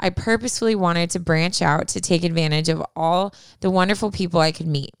 I purposefully wanted to branch out to take advantage of all the wonderful people I could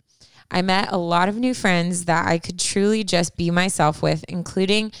meet. I met a lot of new friends that I could truly just be myself with,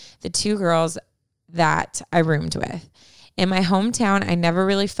 including the 2 girls that I roomed with. In my hometown, I never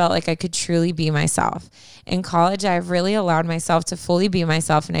really felt like I could truly be myself. In college, I've really allowed myself to fully be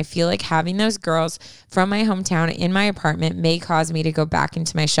myself, and I feel like having those girls from my hometown in my apartment may cause me to go back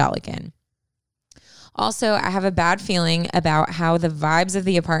into my shell again. Also, I have a bad feeling about how the vibes of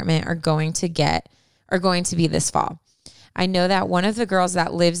the apartment are going to be this fall. I know that one of the girls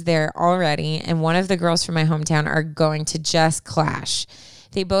that lives there already and one of the girls from my hometown are going to just clash.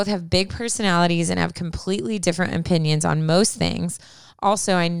 They both have big personalities and have completely different opinions on most things.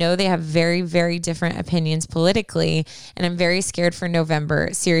 Also, I know they have very, very different opinions politically, and I'm very scared for November.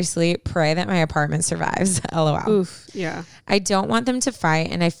 Seriously, pray that my apartment survives. LOL. Oof, yeah. I don't want them to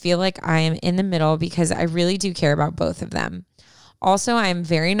fight, and I feel like I am in the middle because I really do care about both of them. Also, I am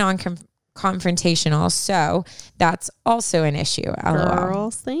very non-confrontational, so that's also an issue. LOL.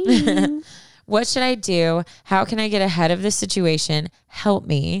 Girl, same. What should I do? How can I get ahead of this situation? Help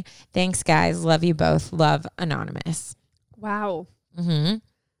me. Thanks, guys. Love you both. Love, Anonymous. Wow.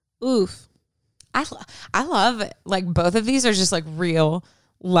 Mm-hmm. Oof. I love, like, both of these are just like real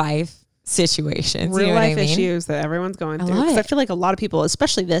life situations. Real you know life what I mean? issues that everyone's going I through. love 'Cause I it. feel like a lot of people,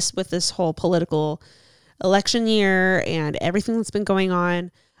 especially with this whole political election year and everything that's been going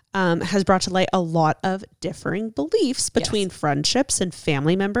on, has brought to light a lot of differing beliefs between friendships and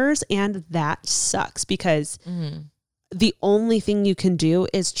family members. And that sucks because the only thing you can do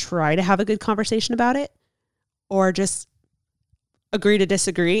is try to have a good conversation about it, or just agree to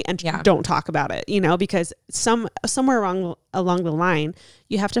disagree and don't talk about it, because somewhere along the line,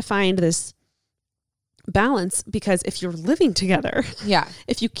 you have to find this balance, because if you're living together,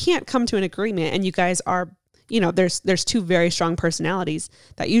 if you can't come to an agreement and you guys are, there's 2 very strong personalities,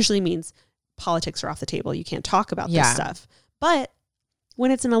 that usually means politics are off the table. You can't talk about this stuff. But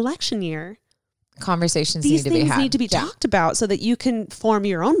when it's an election year, conversations these need to be had. things need to be talked about so that you can form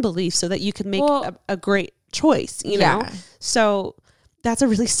your own beliefs, so that you can make a great choice, know? So that's a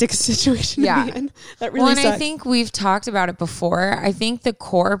really sick situation to be in. That really sucks. I think we've talked about it before. I think the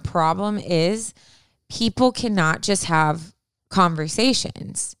core problem is people cannot just have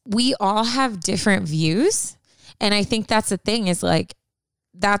conversations. We all have different views. And I think that's the thing, is like,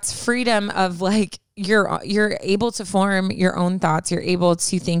 that's freedom of, like, you're able to form your own thoughts. You're able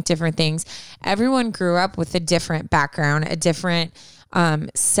to think different things. Everyone grew up with a different background, a different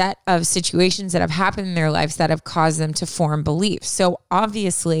set of situations that have happened in their lives that have caused them to form beliefs. So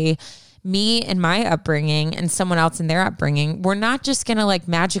obviously, me and my upbringing and someone else in their upbringing, we're not just going to, like,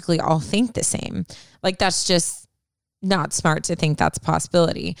 magically all think the same. Like, that's just not smart to think that's a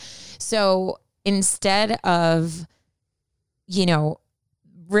possibility. So instead of,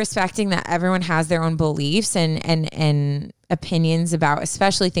 respecting that everyone has their own beliefs and opinions about,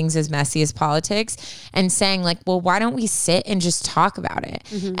 especially things as messy as politics, and saying, like, well, why don't we sit and just talk about it?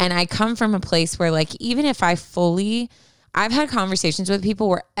 And I come from a place where, like, even if I've had conversations with people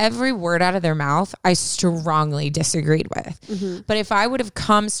where every word out of their mouth I strongly disagreed with. But if I would have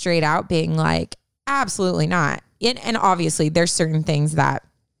come straight out being like, absolutely not. And obviously there's certain things that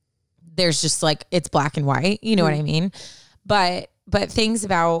there's just, like, it's black and white, you know what I mean? But things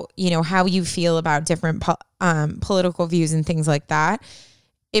about, how you feel about different political views and things like that,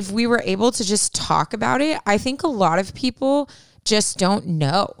 if we were able to just talk about it, I think a lot of people just don't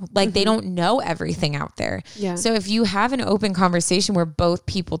know. Like, they don't know everything out there. Yeah. So if you have an open conversation where both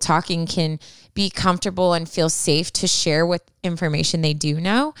people talking can be comfortable and feel safe to share what information they do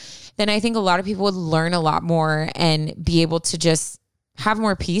know, then I think a lot of people would learn a lot more and be able to just have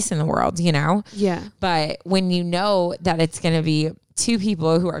more peace in the world, Yeah. But when you know that it's going to be 2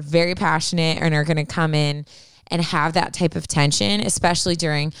 people who are very passionate and are going to come in and have that type of tension, especially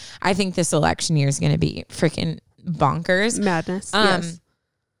during, I think this election year is going to be freaking bonkers. Madness. Yes.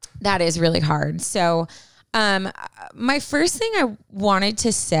 That is really hard. So, my first thing I wanted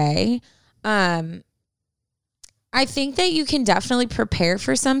to say, I think that you can definitely prepare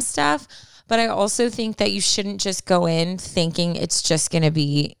for some stuff, but I also think that you shouldn't just go in thinking it's just going to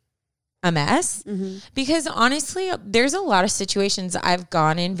be a mess, because honestly, there's a lot of situations I've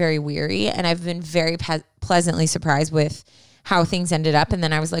gone in very weary, and I've been very pleasantly surprised with how things ended up. And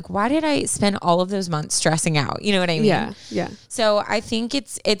then I was like, why did I spend all of those months stressing out? You know what I mean? Yeah. Yeah. So I think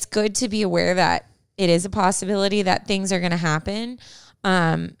it's good to be aware that it is a possibility that things are going to happen.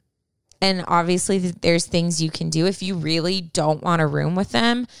 And obviously there's things you can do if you really don't want a room with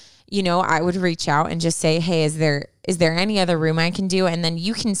them. you know, I would reach out and just say, hey, is there any other room I can do? And then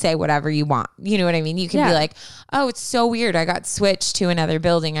you can say whatever you want. You know what I mean? You can be like, oh, it's so weird. I got switched to another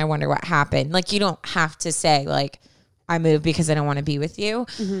building. I wonder what happened. Like, you don't have to say like, I moved because I don't want to be with you.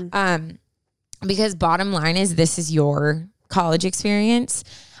 Because bottom line is, this is your college experience.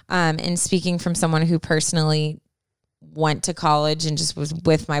 And speaking from someone who personally went to college and just was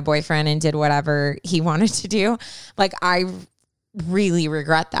with my boyfriend and did whatever he wanted to do, like, I really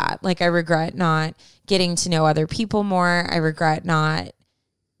regret that. Like, I regret not getting to know other people more. I regret not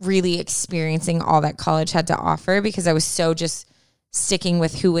really experiencing all that college had to offer because I was so just sticking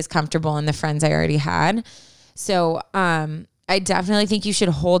with who was comfortable and the friends I already had. So, I definitely think you should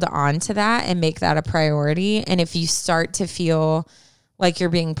hold on to that and make that a priority. And if you start to feel like you're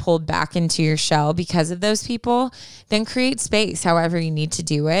being pulled back into your shell because of those people, then create space however you need to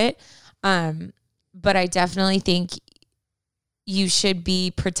do it. But I definitely think you should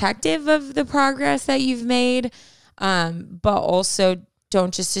be protective of the progress that you've made. But also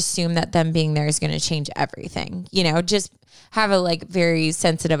don't just assume that them being there is going to change everything. You know, just have a like very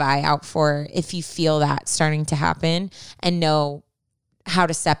sensitive eye out for if you feel that starting to happen and know how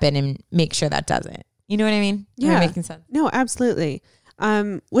to step in and make sure that doesn't. You know what I mean? Yeah. Am I making sense? No, absolutely.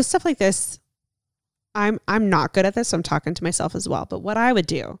 With stuff like this, I'm not good at this. So I'm talking to myself as well. But what I would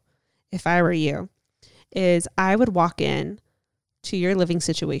do if I were you is I would walk in to your living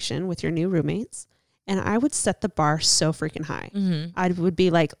situation with your new roommates and I would set the bar so freaking high. I would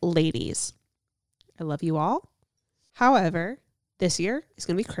be like, ladies, I love you all. However, this year is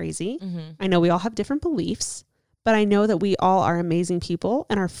going to be crazy. I know we all have different beliefs, but I know that we all are amazing people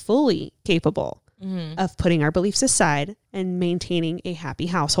and are fully capable of putting our beliefs aside and maintaining a happy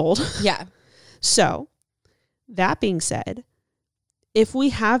household. Yeah. So that being said, if we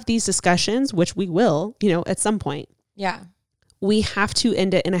have these discussions, which we will, you know, at some point, we have to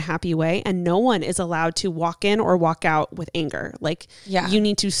end it in a happy way. And no one is allowed to walk in or walk out with anger. Like, you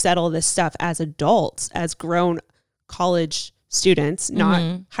need to settle this stuff as adults, as grown college students,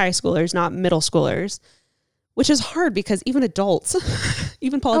 not high schoolers, not middle schoolers, which is hard because even adults,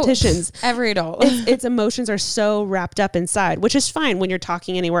 even politicians, every adult, its emotions are so wrapped up inside, which is fine when you're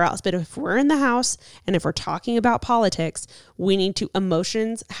talking anywhere else. But if we're in the house and if we're talking about politics,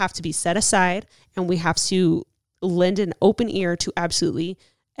 emotions have to be set aside and we have to lend an open ear to absolutely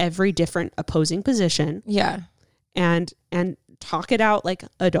every different opposing position. And talk it out like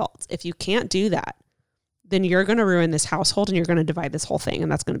adults. If you can't do that, then you're going to ruin this household and you're going to divide this whole thing. And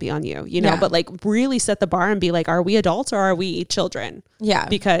that's going to be on you, you know, but like really set the bar and be like, are we adults or are we children?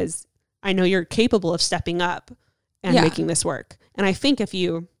 Because I know you're capable of stepping up and making this work. And I think if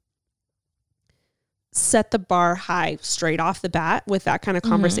you set the bar high straight off the bat with that kind of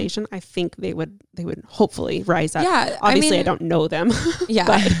conversation, I think they would hopefully rise up. Obviously I don't know them.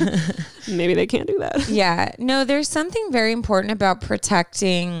 But maybe they can't do that. No, there's something very important about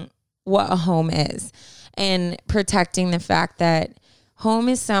protecting what a home is. And protecting the fact that home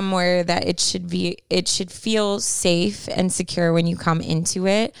is somewhere that it should feel safe and secure when you come into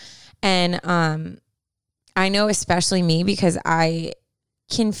it. And I know especially me because I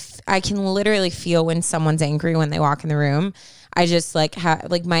can literally feel when someone's angry when they walk in the room. I just like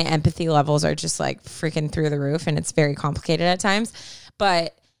my empathy levels are just like freaking through the roof and it's very complicated at times.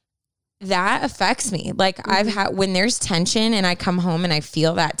 But that affects me. Like I've had when there's tension and I come home and I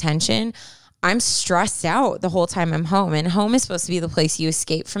feel that tension, I'm stressed out the whole time I'm home, and home is supposed to be the place you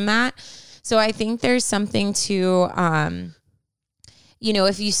escape from that. So I think there's something to, you know,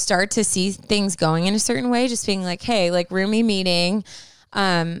 if you start to see things going in a certain way, just being like, hey, like roomie meeting,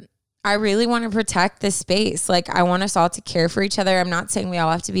 I really want to protect this space. Like I want us all to care for each other. I'm not saying we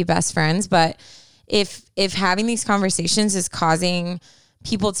all have to be best friends, but if having these conversations is causing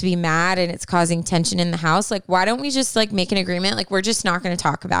people to be mad and it's causing tension in the house, like why don't we just like make an agreement? Like we're just not going to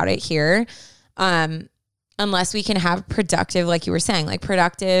talk about it here. Unless we can have productive, like you were saying, like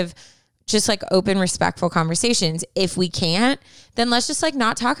productive, just like open, respectful conversations. If we can't, then let's just like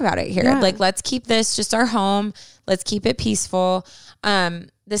not talk about it here. Like, let's keep this just our home. Let's keep it peaceful.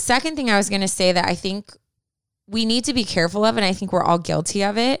 The second thing I was going to say that I think we need to be careful of, and I think we're all guilty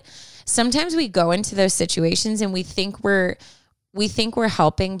of it. Sometimes we go into those situations and we think we're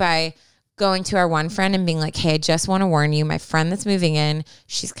helping by going to our one friend and being like, hey, I just want to warn you, my friend that's moving in,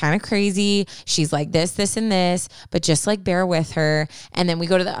 she's kind of crazy. She's like this, this, and this, but just like bear with her. And then we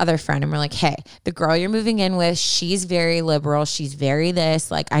go to the other friend and we're like, hey, the girl you're moving in with, she's very liberal. She's very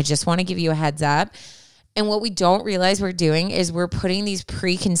this, like, I just want to give you a heads up. And what we don't realize we're doing is we're putting these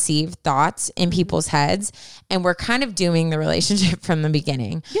preconceived thoughts in people's heads, and we're kind of dooming the relationship from the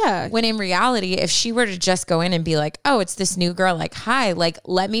beginning. Yeah. When in reality, if she were to just go in and be like, oh, it's this new girl, like, hi, like,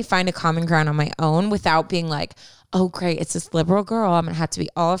 let me find a common ground on my own without being like, oh, great, it's this liberal girl I'm going to have to be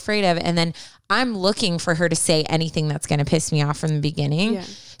all afraid of. And then I'm looking for her to say anything that's going to piss me off from the beginning. Yeah.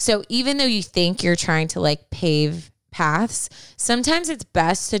 So even though you think you're trying to like pave paths, sometimes it's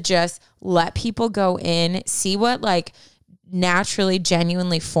best to just let people go in, see what like naturally,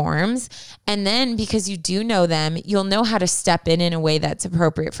 genuinely forms. And then because you do know them, you'll know how to step in a way that's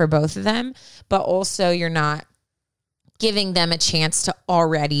appropriate for both of them. But also you're not giving them a chance to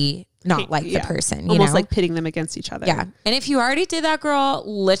already not like the person, you almost know? like pitting them against each other. Yeah. And if you already did that, girl,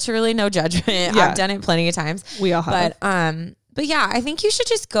 literally no judgment. Yeah. I've done it plenty of times. We all have. But yeah, I think you should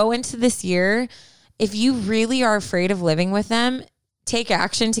just go into this year. If you really are afraid of living with them, take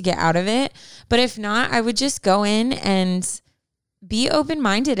action to get out of it. But if not, I would just go in and be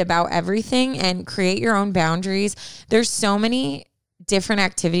open-minded about everything and create your own boundaries. There's so many different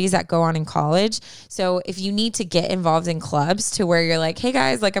activities that go on in college. So if you need to get involved in clubs to where you're like, hey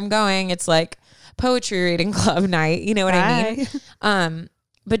guys, like I'm going, it's like poetry reading club night. You know what I mean?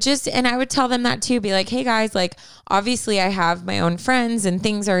 But just, and I would tell them that too, be like, hey guys, like, obviously I have my own friends and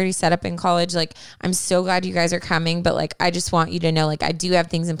things already set up in college. Like, I'm so glad you guys are coming, but like, I just want you to know, like, I do have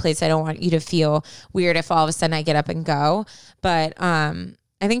things in place. I don't want you to feel weird if all of a sudden I get up and go. But,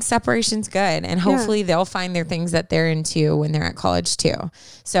 I think separation's good, and hopefully they'll find their things that they're into when they're at college too.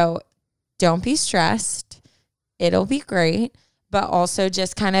 So don't be stressed. It'll be great. But also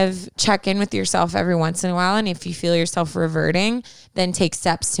just kind of check in with yourself every once in a while. And if you feel yourself reverting, then take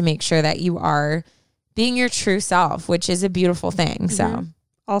steps to make sure that you are being your true self, which is a beautiful thing. So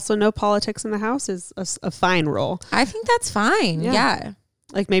also, no politics in the house is a fine rule. I think that's fine. Yeah.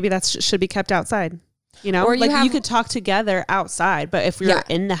 Like maybe that should be kept outside. You know, Or you could talk together outside, but if we're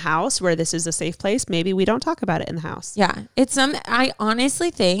in the house where this is a safe place, maybe we don't talk about it in the house. Yeah. I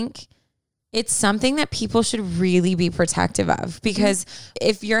honestly think it's something that people should really be protective of, because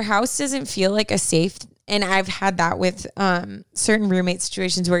if your house doesn't feel like a safe, and I've had that with certain roommate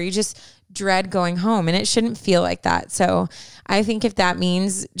situations where you just dread going home, and it shouldn't feel like that. So I think if that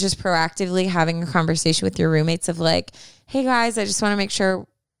means just proactively having a conversation with your roommates of like, hey guys, I just want to make sure,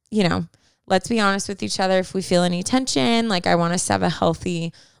 you know, let's be honest with each other. If we feel any tension, like I want us to have a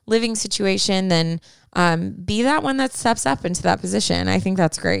healthy living situation, then be that one that steps up into that position. I think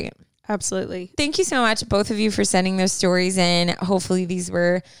that's great. Absolutely. Thank you so much, both of you, for sending those stories in. Hopefully these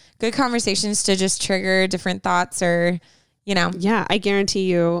were good conversations to just trigger different thoughts, or, you know. Yeah, I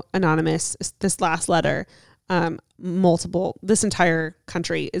guarantee you, Anonymous, this last letter, this entire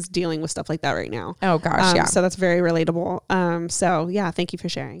country is dealing with stuff like that right now. Oh gosh, yeah. So that's very relatable. So yeah, thank you for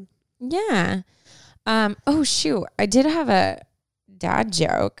sharing. Yeah. Oh shoot, I did have a dad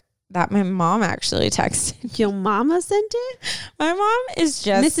joke that my mom actually texted. Your mama sent it? My mom is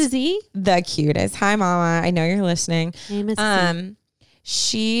just Mrs. E? the cutest. Hi, Mama. I know you're listening. Hey, Mrs. E.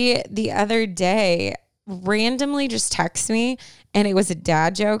 She, the other day, randomly just texted me, and it was a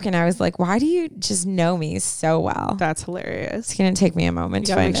dad joke, and I was like, why do you just know me so well? That's hilarious. It's going to take me a moment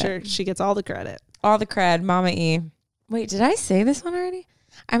to find make sure she gets all the credit. All the cred, Mama E. Wait, did I say this one already?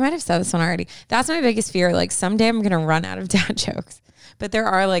 I might have said this one already. That's my biggest fear. Like, someday I'm going to run out of dad jokes. But there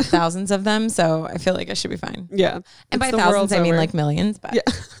are like thousands of them, so I feel like I should be fine. Yeah. And by thousands, I mean like millions. But yeah.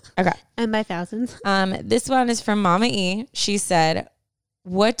 Okay. And by thousands. This one is from Mama E. She said,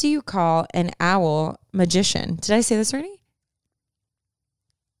 what do you call an owl magician? Did I say this already?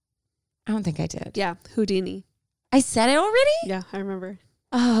 I don't think I did. Yeah. Houdini. I said it already? Yeah, I remember.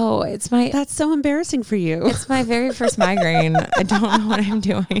 Oh, That's so embarrassing for you. It's my very first migraine. I don't know what I'm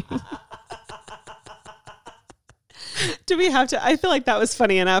doing. Do we have to? I feel like that was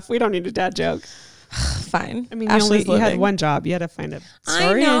funny enough. We don't need a dad joke. Fine. I mean, you had one job. You had to find a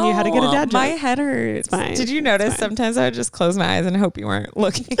story and you had to get a dad joke. My head hurts. It's fine. Did you notice sometimes I would just close my eyes and hope you weren't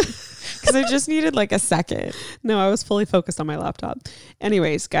looking? Because I just needed like a second. No, I was fully focused on my laptop.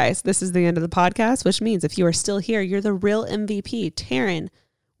 Anyways, guys, this is the end of the podcast, which means if you are still here, you're the real MVP. Taryn,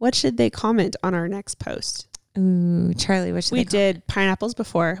 what should they comment on our next post? Ooh, Charlie, what should we did pineapples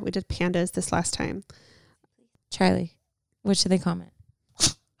before. We did pandas this last time. Charlie, what should they comment?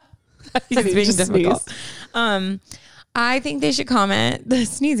 He's being difficult. I think they should comment the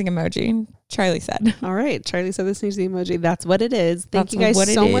sneezing emoji. Charlie said. All right. Charlie said the sneezing emoji. That's what it is. Thank you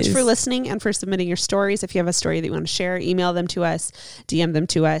guys so much for listening and for submitting your stories. If you have a story that you want to share, email them to us, DM them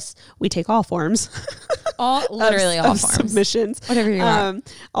to us. We take all forms. Literally all forms. Submissions. Whatever you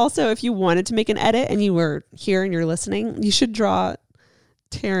want. Also, if you wanted to make an edit and you were here and you're listening, you should draw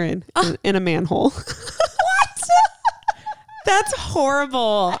Taryn in a manhole. What? That's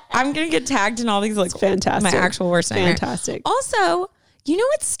horrible. I'm going to get tagged in all these like fantastic. My actual worst nightmare. Fantastic. Also, you know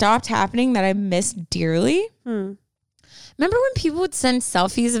what stopped happening that I miss dearly? Remember when people would send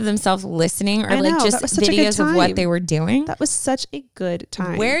selfies of themselves listening or like just videos of what they were doing? That was such a good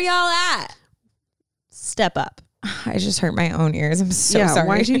time. Where y'all at? Step up. I just hurt my own ears. I'm so sorry.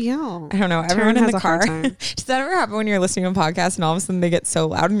 Why'd you yell? I don't know. Everyone in the car. Does that ever happen when you're listening to a podcast and all of a sudden they get so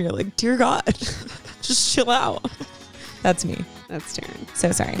loud and you're like, dear God, just chill out. That's me. That's Taryn.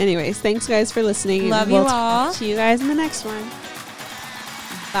 So sorry. Anyways, thanks guys for listening. Love you all. See you guys in the next one.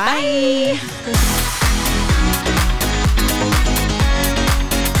 Bye.